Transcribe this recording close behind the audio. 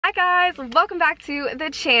Hi guys, welcome back to the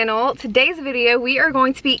channel. Today's video we are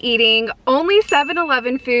going to be eating only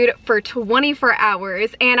 7-Eleven food for 24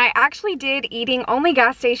 hours, and I actually did eating only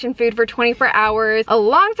gas station food for 24 hours a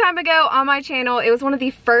long time ago on my channel. It was one of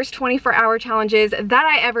the first 24-hour challenges that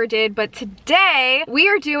I ever did, but today we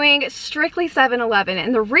are doing strictly 7-Eleven,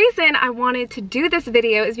 and the reason I wanted to do this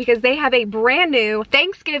video is because they have a brand new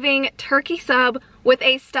Thanksgiving turkey sub with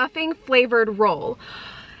a stuffing flavored roll.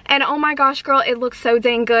 And oh my gosh, girl, it looks so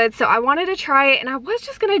dang good. So I wanted to try it, and I was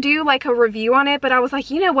just gonna do like a review on it, but I was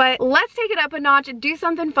like, you know what? Let's take it up a notch, do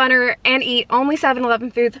something funner, and eat only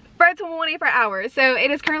 7-Eleven foods for 24 hours. So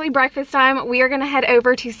it is currently breakfast time. We are gonna head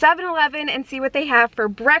over to 7-Eleven and see what they have for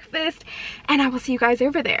breakfast, and I will see you guys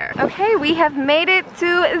over there. Okay, we have made it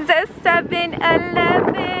to the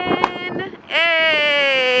 7-Eleven.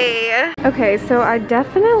 Hey! Okay, so I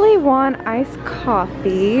definitely want iced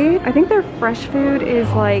coffee. I think their fresh food is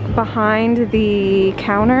like behind the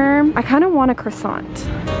counter. I kind of want a croissant.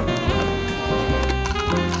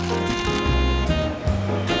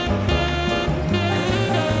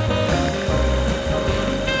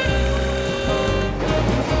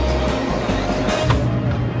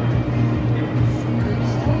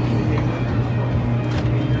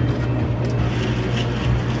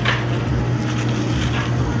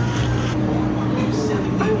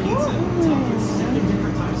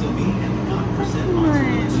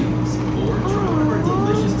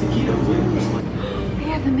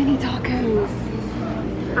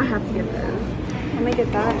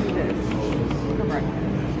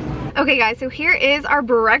 Okay guys, so here is our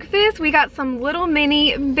breakfast. We got some little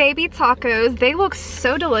mini baby tacos. They look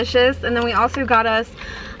so delicious. And then we also got us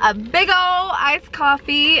a big ol' iced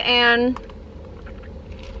coffee, and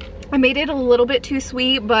I made it a little bit too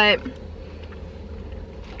sweet, but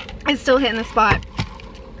it's still hitting the spot.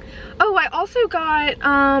 Oh, I also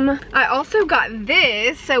got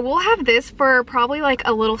this. So we'll have this for probably like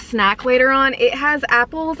a little snack later on. It has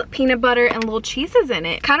apples, peanut butter, and little cheeses in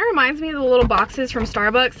it. Kind of reminds me of the little boxes from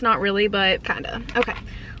Starbucks. Not really, but kind of. Okay,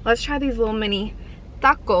 let's try these little mini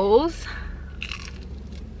tacos.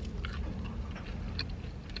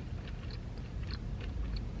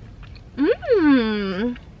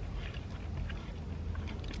 Mmm.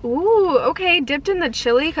 Ooh, okay, dipped in the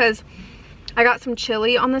chili because I got some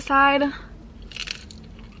chili on the side.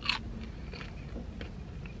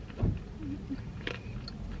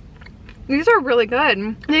 These are really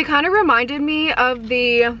good. They kind of reminded me of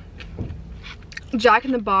the Jack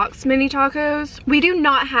in the Box mini tacos. We do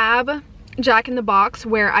not have Jack in the Box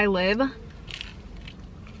where I live,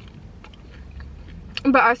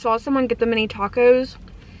 but I saw someone get the mini tacos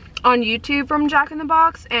on YouTube from Jack in the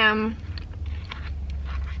Box, and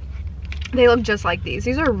they look just like these.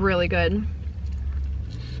 These are really good.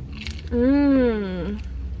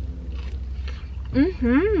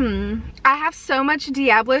 I have so much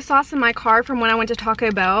Diablo sauce in my car from when I went to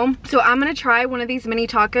Taco Bell. So I'm gonna try one of these mini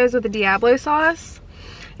tacos with the Diablo sauce.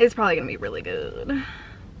 It's probably gonna be really good.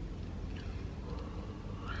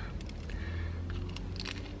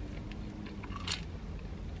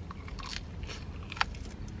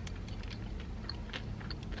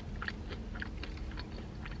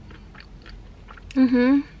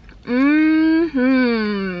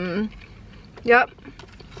 Yep.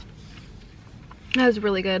 That was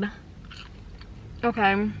really good.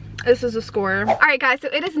 Okay, this is a score. All right guys, so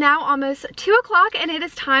it is now almost 2 o'clock and it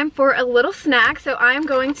is time for a little snack. So I am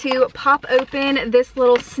going to pop open this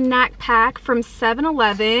little snack pack from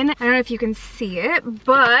 7-Eleven. I don't know if you can see it,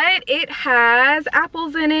 but it has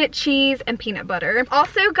apples in it, cheese, and peanut butter.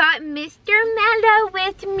 Also got Mr. Mellow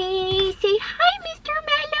with me. Say hi, Mr.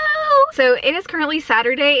 Mellow. So it is currently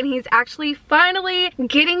Saturday and he's actually finally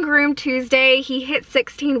getting groomed Tuesday. He hit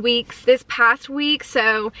 16 weeks this past week,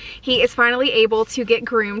 so he is finally able to get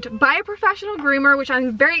groomed by a professional groomer, which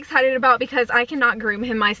I'm very excited about because I cannot groom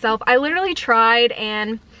him myself. I literally tried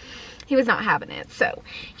and he was not having it. So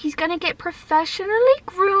he's gonna get professionally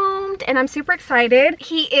groomed and I'm super excited.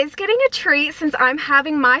 He is getting a treat since I'm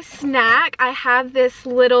having my snack. I have this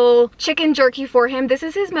little chicken jerky for him. This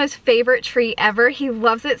is his most favorite treat ever. He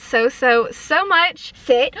loves it so much.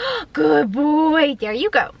 Sit. Good boy. There you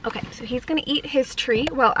go. Okay, so he's gonna eat his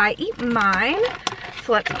treat while I eat mine.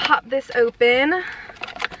 So let's pop this open.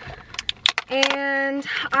 And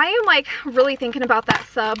I am like really thinking about that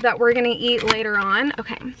sub that we're gonna eat later on.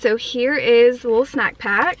 Okay, so here is the little snack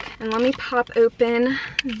pack. And let me pop open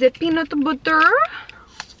the peanut butter.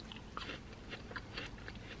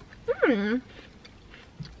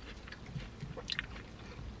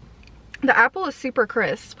 The apple is super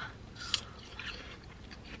crisp.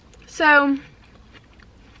 So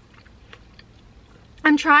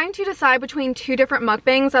I'm trying to decide between two different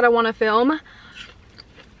mukbangs that I want to film.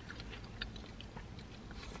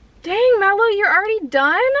 Dang, Mello, you're already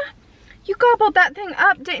done? You gobbled that thing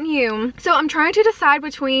up, didn't you? So I'm trying to decide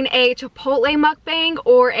between a Chipotle mukbang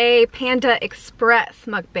or a Panda Express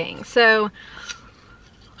mukbang. So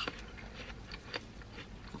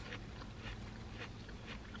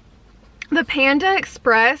the Panda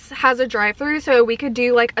Express has a drive-thru, so we could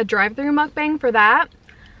do like a drive-thru mukbang for that.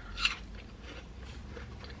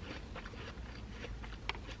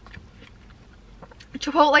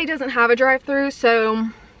 Chipotle doesn't have a drive-thru, so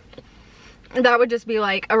that would just be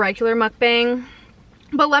like a regular mukbang.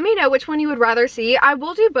 But let me know which one you would rather see. I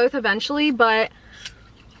will do both eventually, but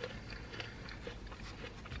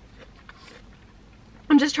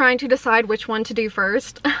I'm just trying to decide which one to do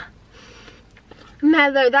first.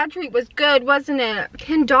 Mello, that treat was good, wasn't it?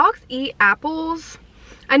 Can dogs eat apples?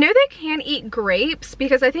 I know they can eat grapes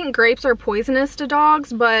because I think grapes are poisonous to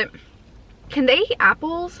dogs, but can they eat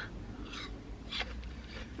apples?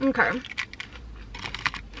 Okay.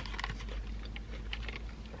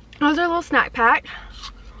 That was our little snack pack.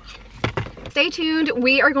 Stay tuned.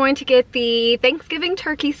 We are going to get the Thanksgiving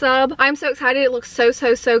turkey sub. I'm so excited. It looks so,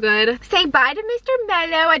 so, so good. Say bye to Mr.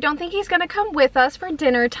 Mello. I don't think he's gonna come with us for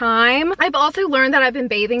dinner time. I've also learned that I've been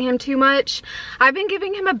bathing him too much. I've been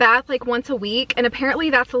giving him a bath like once a week, and apparently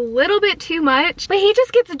that's a little bit too much. But he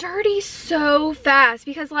just gets dirty so fast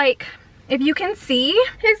because, like, if you can see,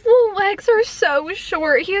 his little legs are so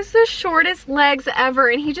short. He has the shortest legs ever,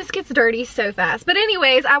 and he just gets dirty so fast. But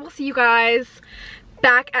anyways, I will see you guys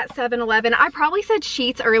back at 7-Eleven. I probably said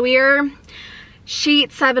Sheetz earlier.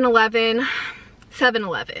 Sheetz, 7-Eleven,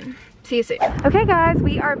 7-Eleven. See you soon. Okay guys,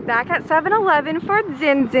 we are back at 7-Eleven for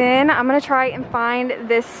Din Din. I'm gonna try and find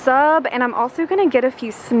this sub, and I'm also gonna get a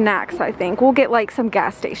few snacks, I think. We'll get like some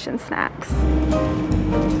gas station snacks.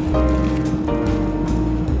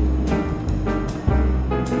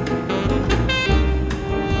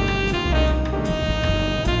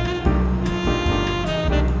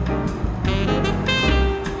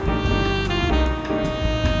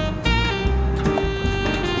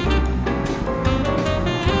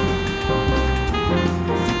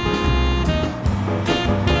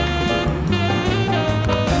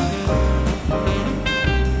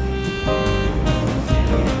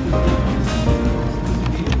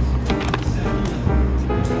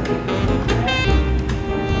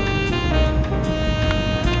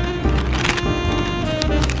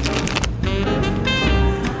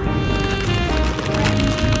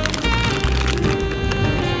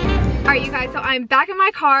 I'm back in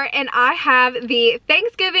my car and I have the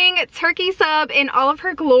Thanksgiving turkey sub in all of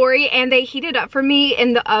her glory, and they heated up for me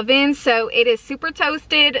in the oven, so it is super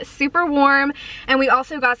toasted, super warm, and we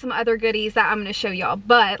also got some other goodies that I'm going to show y'all.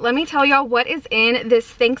 But let me tell y'all what is in this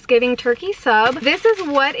Thanksgiving turkey sub. This is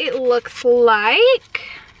what it looks like.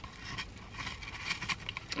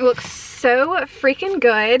 It looks so freaking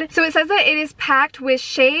good. So it says that it is packed with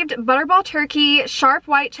shaved butterball turkey, sharp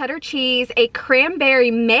white cheddar cheese, a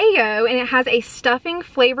cranberry mayo, and it has a stuffing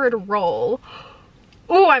flavored roll.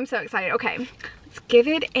 Oh, I'm so excited. Okay, let's give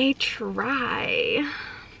it a try.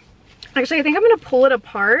 Actually, I think I'm gonna pull it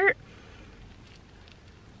apart.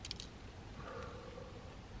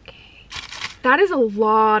 Okay. That is a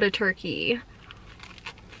lot of turkey.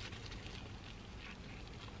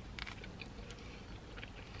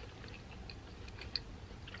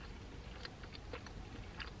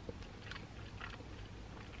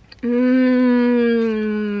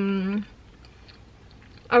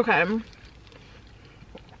 Okay.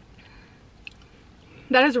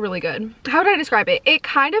 That is really good. How would I describe it? It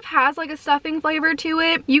kind of has like a stuffing flavor to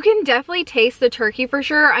it. You can definitely taste the turkey for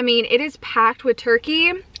sure. I mean, it is packed with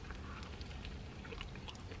turkey.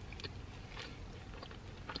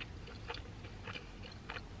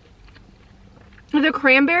 The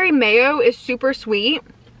cranberry mayo is super sweet.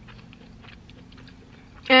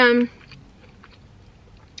 And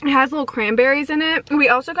it has little cranberries in it. We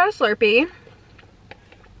also got a Slurpee.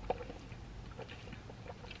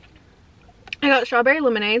 I got strawberry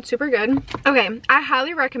lemonade, super good. Okay, I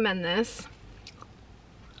highly recommend this.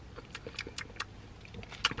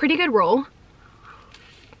 Pretty good roll.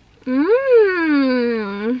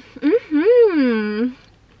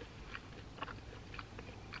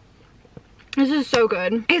 This is so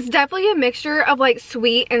good. It's definitely a mixture of like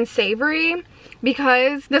sweet and savory,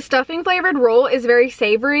 because the stuffing flavored roll is very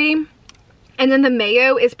savory and then the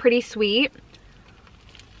mayo is pretty sweet.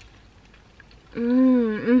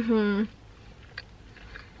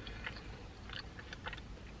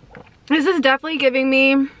 This is definitely giving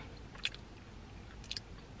me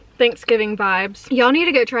Thanksgiving vibes. Y'all need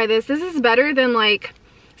to go try this. This is better than like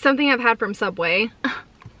something I've had from Subway.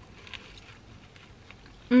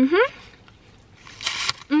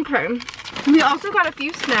 Okay. We also got a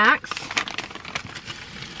few snacks.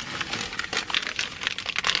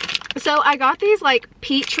 So I got these like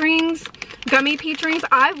peach rings, gummy peach rings.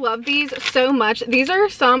 I love these so much. These are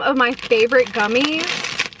some of my favorite gummies.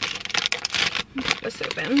 Let's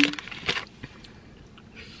open.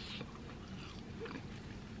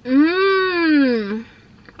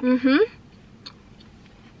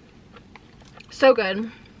 So good.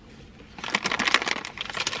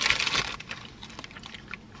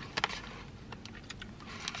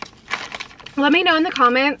 Let me know in the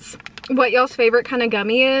comments what y'all's favorite kind of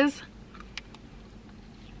gummy is.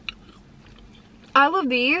 I love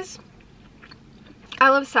these. I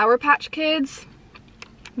love Sour Patch Kids.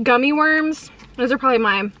 Gummy worms. Those are probably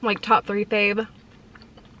my like top 3 fave.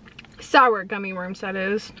 Sour gummy worms, that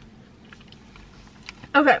is.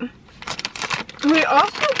 Okay. We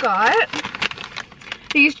also got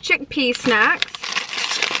these chickpea snacks.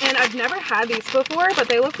 And I've never had these before, but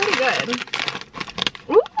they look pretty good.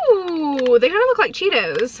 Ooh, they kind of look like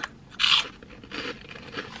Cheetos.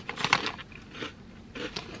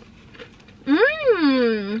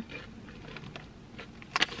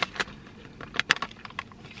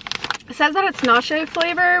 It says that it's nacho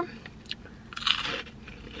flavor.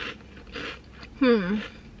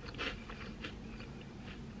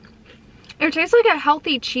 It tastes like a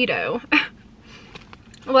healthy Cheeto.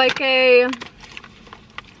 Like a...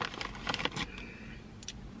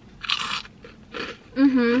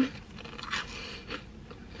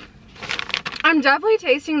 I'm definitely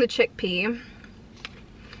tasting the chickpea.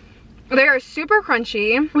 They are super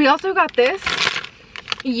crunchy. We also got this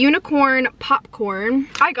unicorn popcorn.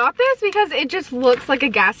 I got this because it just looks like a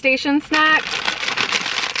gas station snack.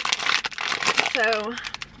 So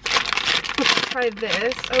let's try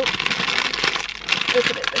this. Oh, let's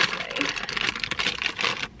put it this way.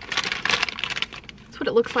 That's what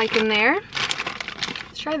it looks like in there.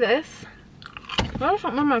 Let's try this. I have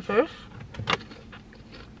something on my face.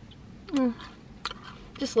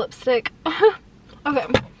 Just lipstick. Okay.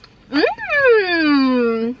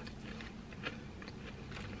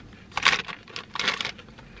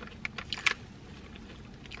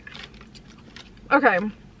 Okay.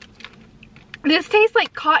 This tastes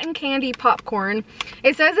like cotton candy popcorn.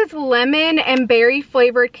 It says it's lemon and berry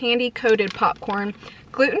flavored candy coated popcorn.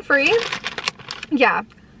 Gluten free. Yeah.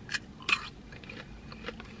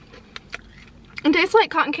 It tastes like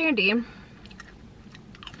cotton candy.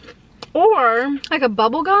 Or like a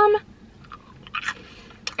bubble gum.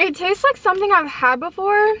 It tastes like something I've had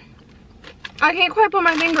before. I can't quite put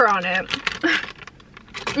my finger on it.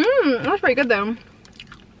 That's pretty good though.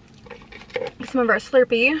 Some of our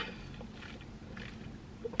Slurpee.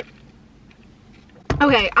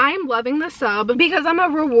 Okay, I am loving the sub. Because I'm a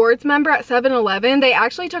rewards member at 7-Eleven, they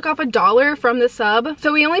actually took off $1 from the sub.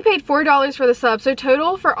 So we only paid $4 for the sub. So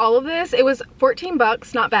total for all of this, it was 14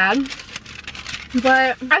 bucks, not bad.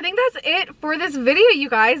 But I think that's it for this video, you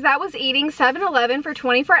guys. That was eating 7-Eleven for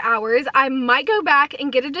 24 hours. I might go back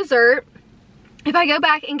and get a dessert. If I go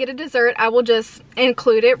back and get a dessert, I will just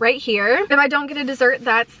include it right here. If I don't get a dessert,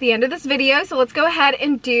 that's the end of this video. So let's go ahead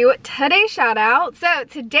and do today's shout out. So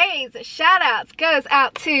today's shout outs goes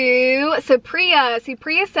out to Supriya.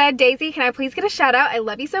 Supriya said, Daisy, can I please get a shout out? I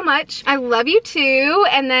love you so much. I love you too.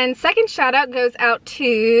 And then second shout out goes out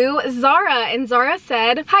to Zara. And Zara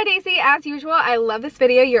said, hi Daisy, as usual, I love this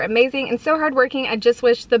video. You're amazing and so hardworking. I just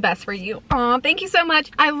wish the best for you. Aw, thank you so much.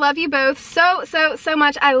 I love you both so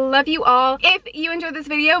much. I love you all. If you enjoyed this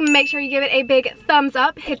video, make sure you give it a big thumbs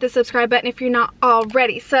up. Hit the subscribe button if you're not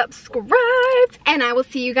already subscribed. And I will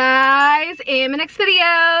see you guys in my next video.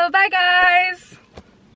 Bye guys.